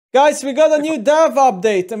Guys, we got a new dev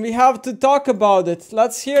update and we have to talk about it.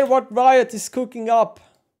 Let's hear what Riot is cooking up.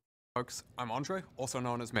 Folks, I'm Andre, also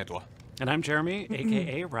known as Meddler. And I'm Jeremy,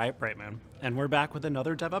 aka Riot Brightman, and we're back with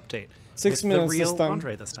another dev update. 6 minutes the real this time.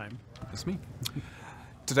 Andre this time. It's me.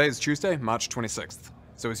 Today is Tuesday, March 26th.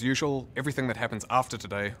 So as usual, everything that happens after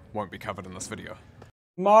today won't be covered in this video.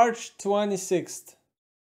 March 26th.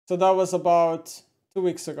 So that was about 2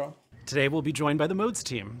 weeks ago. Today we'll be joined by the modes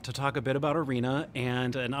team to talk a bit about Arena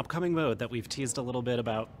and an upcoming mode that we've teased a little bit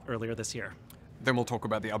about earlier this year. Then we'll talk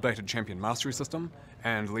about the updated Champion Mastery system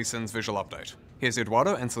and Lee Sin's visual update. Here's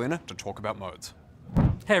Eduardo and Selena to talk about modes.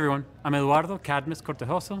 Hey everyone, I'm Eduardo Cadmus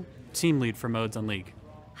Cortejoso, team lead for modes on League.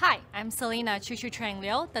 Hi, I'm Selena Chushu Trang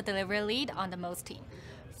Liu, the delivery lead on the modes team.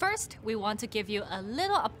 First, we want to give you a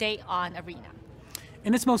little update on Arena.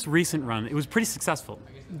 In its most recent run, it was pretty successful,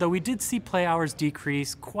 though we did see play hours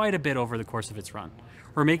decrease quite a bit over the course of its run.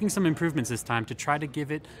 We're making some improvements this time to try to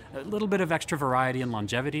give it a little bit of extra variety and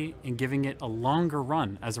longevity, and giving it a longer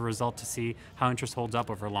run as a result to see how interest holds up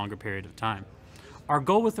over a longer period of time. Our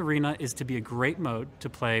goal with Arena is to be a great mode to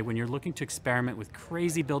play when you're looking to experiment with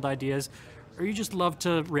crazy build ideas, or you just love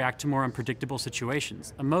to react to more unpredictable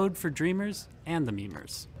situations. A mode for dreamers and the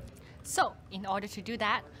memers. So, in order to do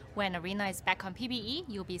that, when Arena is back on PBE,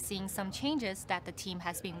 you'll be seeing some changes that the team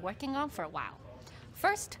has been working on for a while.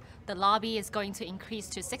 First, the lobby is going to increase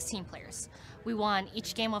to 16 players. We want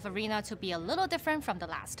each game of Arena to be a little different from the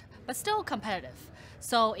last, but still competitive.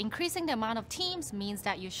 So increasing the amount of teams means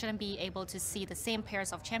that you shouldn't be able to see the same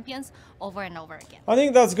pairs of champions over and over again. I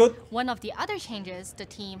think that's good. One of the other changes the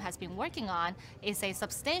team has been working on is a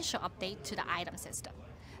substantial update to the item system.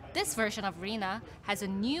 This version of Arena has a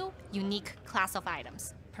new, unique class of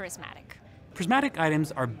items, Prismatic. Prismatic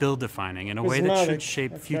items are build-defining in a way that should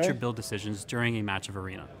shape future build decisions during a match of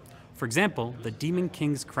Arena. For example, the Demon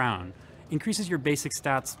King's Crown increases your basic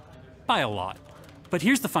stats by a lot. But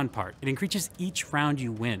here's the fun part, it increases each round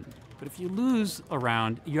you win. But if you lose a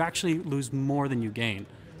round, you actually lose more than you gain.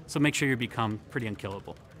 So make sure you become pretty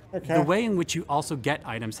unkillable. The way in which you also get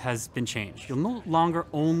items has been changed. You'll no longer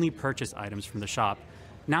only purchase items from the shop.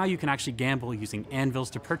 Now you can actually gamble using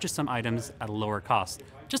anvils to purchase some items at a lower cost,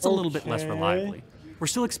 just a little bit less reliably. We're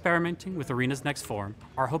still experimenting with Arena's next form.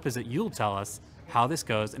 Our hope is that you'll tell us how this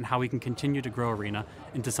goes and how we can continue to grow Arena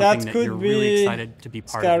into something that you're really excited to be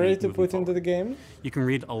part of. Scary to put into the game. You can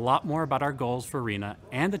read a lot more about our goals for Arena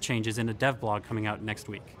and the changes in a dev blog coming out next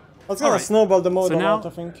week. That's gonna snowball the mode so a now, lot, I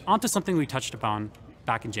think. On to something we touched upon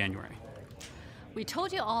back in January. We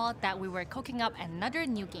told you all that we were cooking up another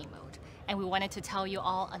new game mode, and we wanted to tell you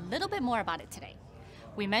all a little bit more about it today.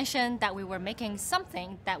 We mentioned that we were making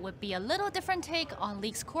something that would be a little different take on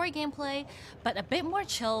League's core gameplay, but a bit more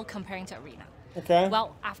chill comparing to Arena.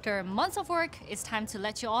 Well, after months of work, it's time to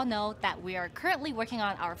let you all know that we are currently working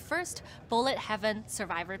on our first Bullet Heaven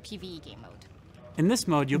Survivor PvE game mode. In this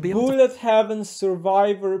mode, you'll be able Bullet Heaven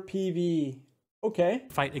Survivor PvE.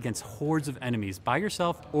 Fight against hordes of enemies by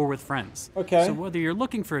yourself or with friends. So whether you're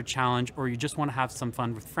looking for a challenge or you just want to have some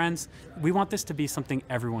fun with friends, we want this to be something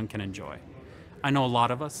everyone can enjoy. I know a lot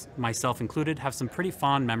of us, myself included, have some pretty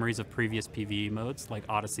fond memories of previous PvE modes like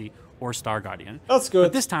Odyssey or Star Guardian. That's good.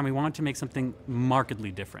 But this time we wanted to make something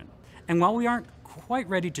markedly different. And while we aren't quite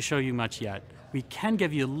ready to show you much yet, we can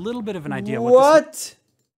give you a little bit of an idea What?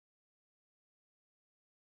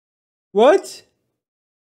 What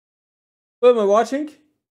am I watching?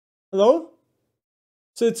 Hello?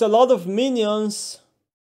 So it's a lot of minions,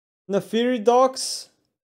 Nefiri docks,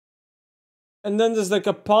 and then there's like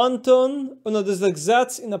a ponton. Oh no, there's like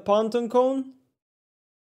Zets in a ponton cone.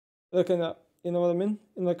 Like in a, you know what I mean?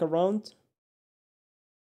 In like a round.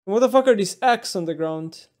 And what the fuck are these X on the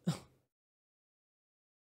ground?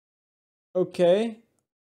 Okay.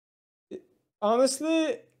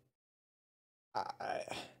 Honestly,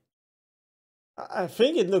 I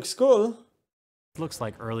think it looks cool. Looks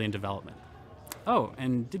like early in development. Oh,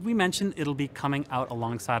 and did we mention it'll be coming out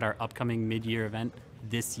alongside our upcoming mid-year event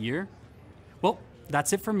this year? Well,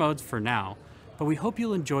 that's it for modes for now, but we hope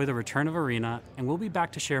you'll enjoy the return of Arena, and we'll be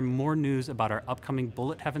back to share more news about our upcoming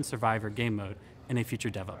Bullet Heaven Survivor game mode in a future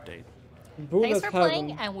dev update. Thanks for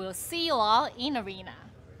playing, and we'll see you all in Arena.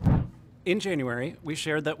 In January, we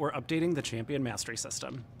shared that we're updating the Champion Mastery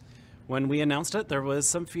system. When we announced it, there was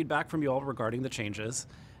some feedback from you all regarding the changes,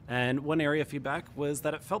 and one area of feedback was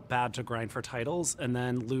that it felt bad to grind for titles and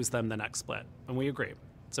then lose them the next split, and we agree.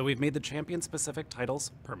 So we've made the champion-specific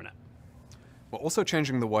titles permanent. We're also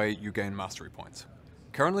changing the way you gain mastery points.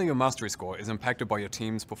 Currently your mastery score is impacted by your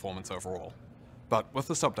team's performance overall. But with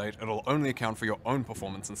this update, it'll only account for your own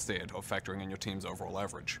performance instead of factoring in your team's overall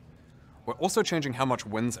average. We're also changing how much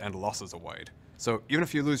wins and losses are weighed, So even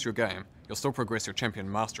if you lose your game, you'll still progress your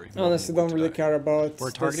champion mastery. Honestly, don't really care about We're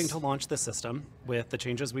targeting to launch this system with the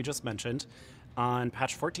changes we just mentioned on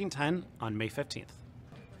patch 14.10 on May 15th.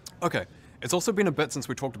 Okay, it's also been a bit since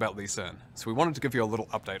we talked about Lee Sin, so we wanted to give you a little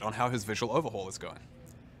update on how his visual overhaul is going.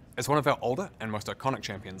 As one of our older and most iconic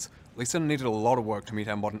champions, Lee Sin needed a lot of work to meet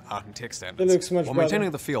our modern art and tech standards, it looks much while maintaining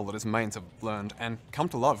the feel that his mains have learned and come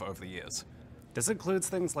to love over the years. This includes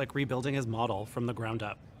things like rebuilding his model from the ground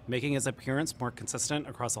up, making his appearance more consistent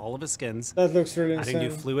across all of his skins, that looks really adding insane. new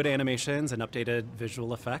fluid animations and updated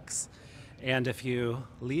visual effects. And if you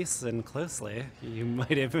listen closely, you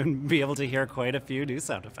might even be able to hear quite a few new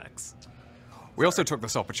sound effects. We also took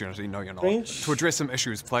this opportunity, no you're not, to address some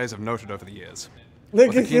issues players have noted over the years.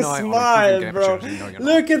 Look at his smile, bro.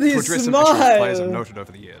 Look at his smile. Players have noted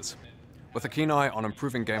over the years. With a keen eye on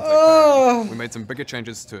improving gameplay clarity, we made some bigger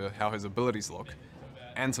changes to how his abilities look,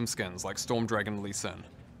 and some skins like Storm Dragon Lee Sin,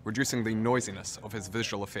 reducing the noisiness of his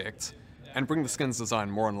visual effects, and bring the skin's design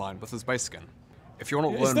more in line with his base skin. If you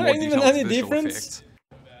want to learn more detailed visual effects,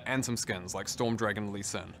 and some skins like Storm Dragon Lee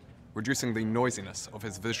Sin, reducing the noisiness of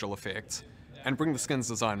his visual effects, and bring the skin's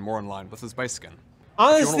design more in line with his base skin.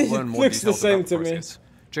 Honestly, it looks the same to me.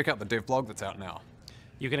 Check out the dev blog that's out now.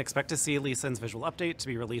 You can expect to see Lee Sin's visual update to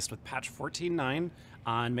be released with patch 14.9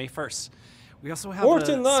 on May 1st. We also have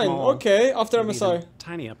 14.9, okay, after MSI.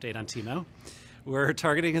 Tiny update on Teemo. We're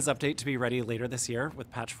targeting his update to be ready later this year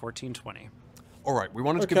with patch 14.20. Alright, we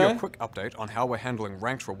wanted to give you a quick update on how we're handling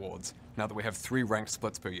ranked rewards now that we have 3 ranked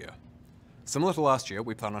splits per year. Similar to last year,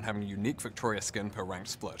 we plan on having a unique Victoria skin per ranked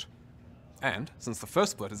split. And, since the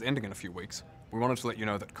first split is ending in a few weeks, we wanted to let you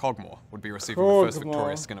know that Cogmore would be receiving the first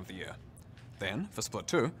Victoria skin of the year. Then, for split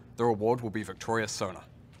 2, the reward will be Victoria Sona.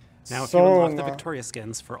 Now, if you unlock the Victoria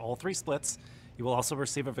skins for all 3 splits, you will also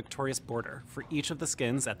receive a Victorious border for each of the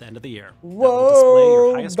skins at the end of the year. Whoa, that will display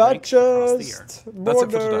your highest rank across the year. That's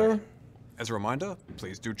it for today. As a reminder,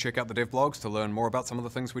 please do check out the dev blogs to learn more about some of the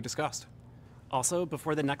things we discussed. Also,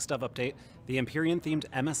 before the next dev update, the Empyrean-themed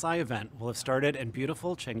MSI event will have started in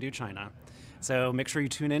beautiful Chengdu, China. So make sure you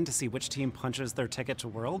tune in to see which team punches their ticket to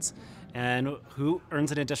Worlds and who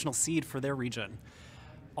earns an additional seed for their region.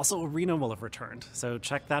 Also, Arena will have returned, so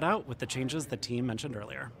check that out with the changes the team mentioned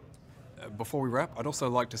earlier. Before we wrap, I'd also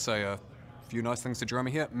like to say a few nice things to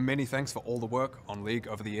Jeremy here. Many thanks for all the work on League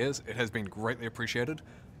over the years. It has been greatly appreciated.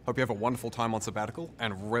 Hope you have a wonderful time on sabbatical,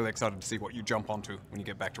 and really excited to see what you jump onto when you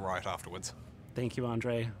get back to Riot afterwards. Thank you,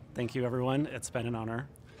 Andre. Thank you, everyone. It's been an honor,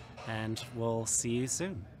 and we'll see you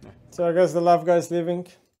soon. So I guess the love guy's leaving.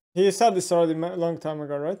 He said this already a long time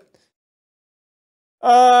ago, right?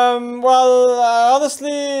 Honestly,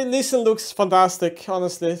 Lee Sin looks fantastic,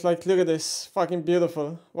 honestly. Like, look at this. Fucking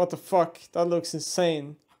beautiful. What the fuck? That looks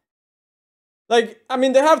insane. Like, I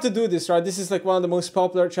mean, they have to do this, right? This is like one of the most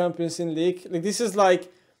popular champions in League. Like, this is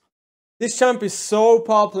like... This champ is so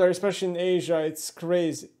popular, especially in Asia. It's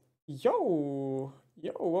crazy. Yo,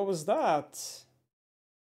 what was that?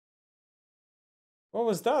 What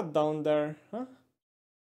was that down there, huh?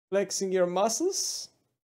 Flexing your muscles?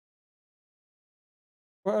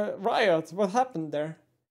 Riot, what happened there?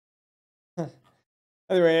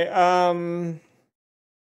 Anyway,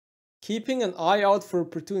 keeping an eye out for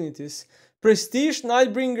opportunities. Prestige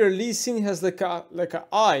Nightbringer Lee Sin has like a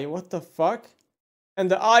eye. What the fuck? And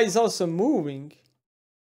the eye is also moving.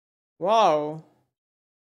 Wow.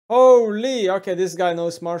 Holy, okay, this guy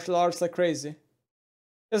knows martial arts like crazy.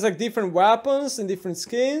 There's like different weapons and different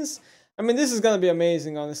skins. I mean, this is gonna be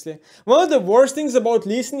amazing, honestly. One of the worst things about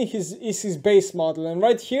Lee Sin is his base model. And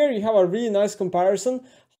right here, you have a really nice comparison.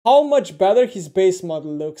 How much better his base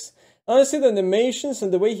model looks. Honestly, the animations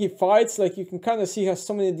and the way he fights, like you can kind of see he has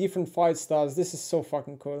so many different fight styles. This is so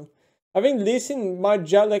fucking cool. I think Lee Sin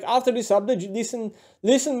might, like after this update,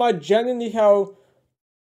 Lee Sin might genuinely have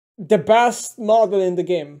the best model in the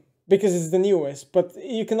game. Because it's the newest. But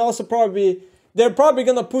you can also probably... They're probably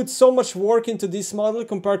gonna put so much work into this model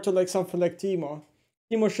compared to like something like Teemo.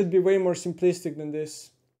 Teemo should be way more simplistic than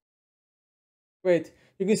this. Wait,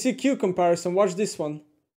 you can see Q comparison. Watch this one.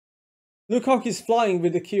 Look how he's flying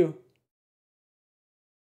with the Q.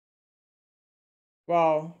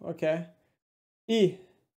 Wow, okay. E.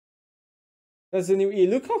 That's the new E.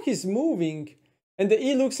 Look how he's moving. And the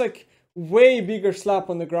E looks like way bigger slap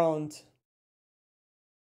on the ground.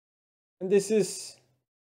 And this is...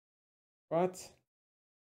 What?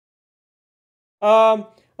 On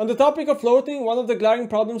the topic of floating, one of the glaring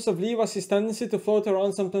problems of Lee was his tendency to float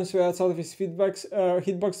around sometimes way outside of his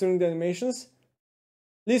hitbox during the animations.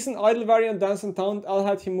 Lee's idle variant dance and taunt all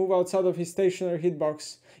had him move outside of his stationary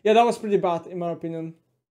hitbox. Yeah, that was pretty bad in my opinion.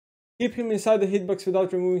 Keep him inside the hitbox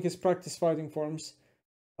without removing his practice fighting forms.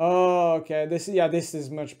 Oh, okay. This is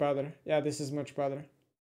much better. Yeah, this is much better.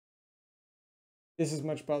 This is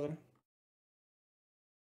much better.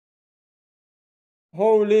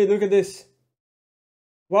 Holy, look at this.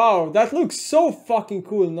 Wow, that looks so fucking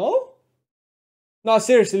cool, no? No,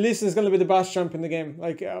 seriously, Lee Sin is gonna be the best champ in the game,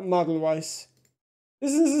 like model-wise.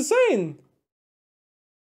 This is insane.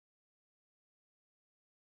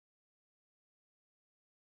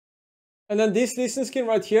 And then this Lee Sin skin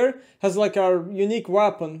right here has like a unique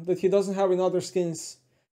weapon that he doesn't have in other skins.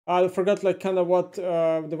 I forgot like kind of what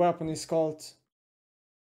the weapon is called.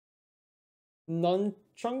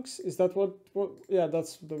 Nunchucks? Is that what? Yeah,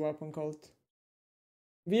 that's the weapon called.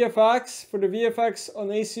 VFX. For the VFX on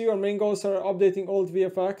ACU, our main goals are updating old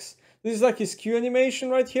VFX. This is like his Q animation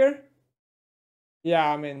right here. Yeah,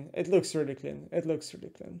 I mean, it looks really clean. It looks really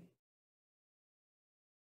clean.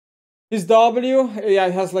 His W, yeah,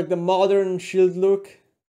 it has like the modern shield look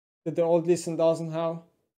that the old Lee Sin doesn't have.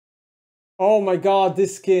 Oh my god,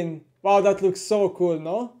 this skin. Wow, that looks so cool,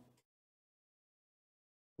 no?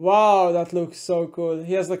 Wow, that looks so cool.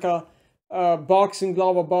 He has like a boxing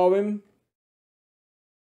glove above him.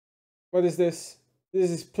 What is this?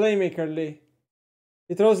 This is Playmaker Lee.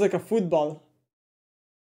 He throws like a football.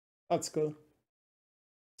 That's cool.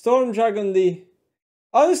 Storm Dragon Lee.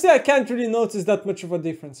 Honestly, I can't really notice that much of a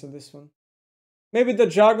difference in this one. Maybe the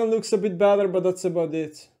dragon looks a bit better, but that's about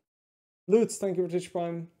it. Loots, thank you for Twitch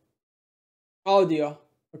Prime. Audio,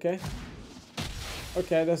 okay.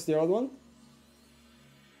 Okay, that's the old one.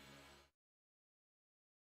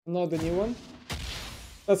 Not the new one.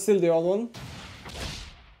 That's still the old one.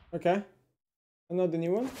 Okay. And not the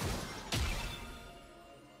new one.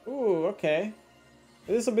 Ooh, okay.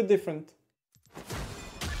 It is a bit different.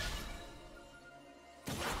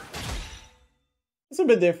 It's a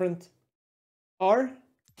bit different. R.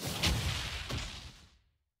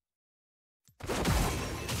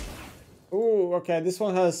 Ooh, okay, this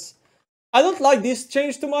one has... I don't like this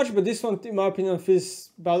change too much, but this one, in my opinion, feels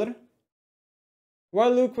better. Why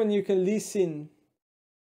look when you can Lee Sin?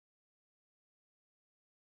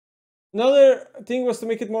 Another thing was to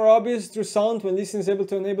make it more obvious through sound when Lee Sin is able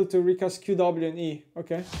to enable to recast Q, W, and E.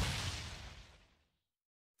 Okay.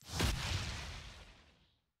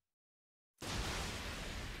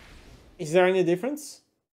 Is there any difference?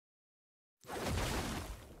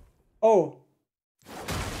 Oh.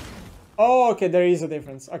 Oh, okay, there is a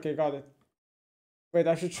difference. Okay, got it. Wait,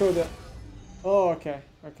 I should show the... Oh, okay,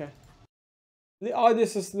 okay. The audio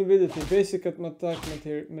sustainability, basic attack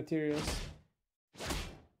materials.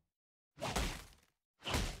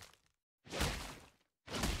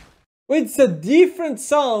 Wait, it's a different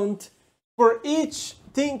sound for each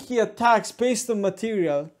thing he attacks based on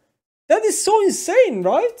material. That is so insane,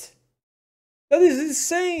 right? That is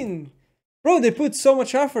insane. Bro, they put so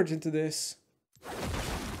much effort into this.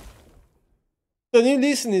 The new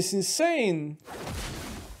Lee Sin is insane.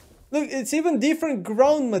 Look, it's even different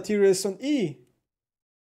ground materials on E.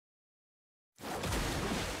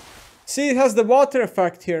 See, it has the water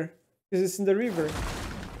effect here, because it's in the river.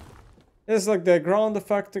 It's like the ground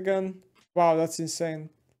effect again. Wow, that's insane.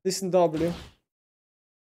 Lee Sin W.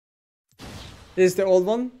 This is the old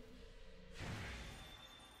one.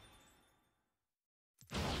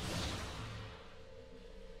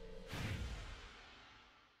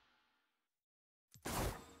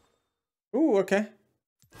 Ooh, okay.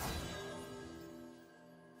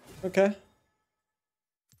 Okay.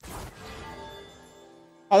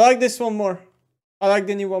 I like this one more. I like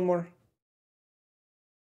the new one more.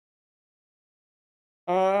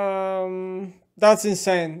 That's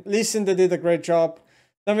insane. Lee Sin, they did a great job.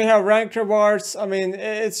 Then we have rank rewards. I mean,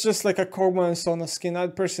 it's just like a Kog'Maw and Sona skin. I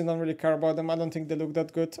personally don't really care about them. I don't think they look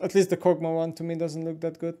that good. At least the Kog'Maw one to me doesn't look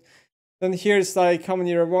that good. Then here's like how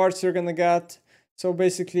many rewards you're gonna get. So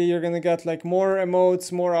basically you're gonna get like more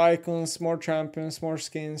emotes, more icons, more champions, more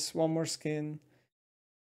skins, one more skin.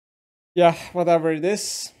 Yeah, whatever it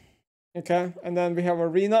is. Okay, and then we have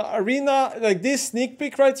Arena. Arena, like this sneak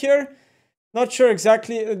peek right here. Not sure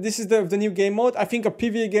exactly. This is the new game mode. I think a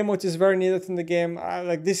PvE game mode is very needed in the game.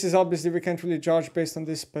 Like this is obviously, we can't really judge based on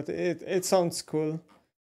this, but it sounds cool.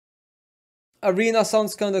 Arena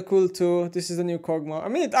sounds kind of cool too. This is the new Kog'Maw. I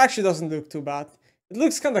mean, it actually doesn't look too bad. It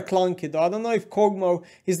looks kind of clunky though. I don't know if Kog'Maw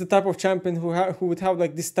is the type of champion who would have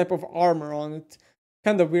like this type of armor on it.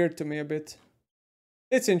 Kind of weird to me a bit.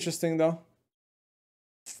 It's interesting though.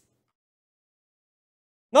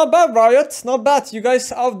 Not bad, Riot. Not bad. You guys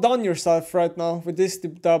outdone yourself right now with this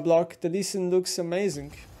Dev Blog. The Lee Sin looks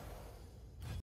amazing.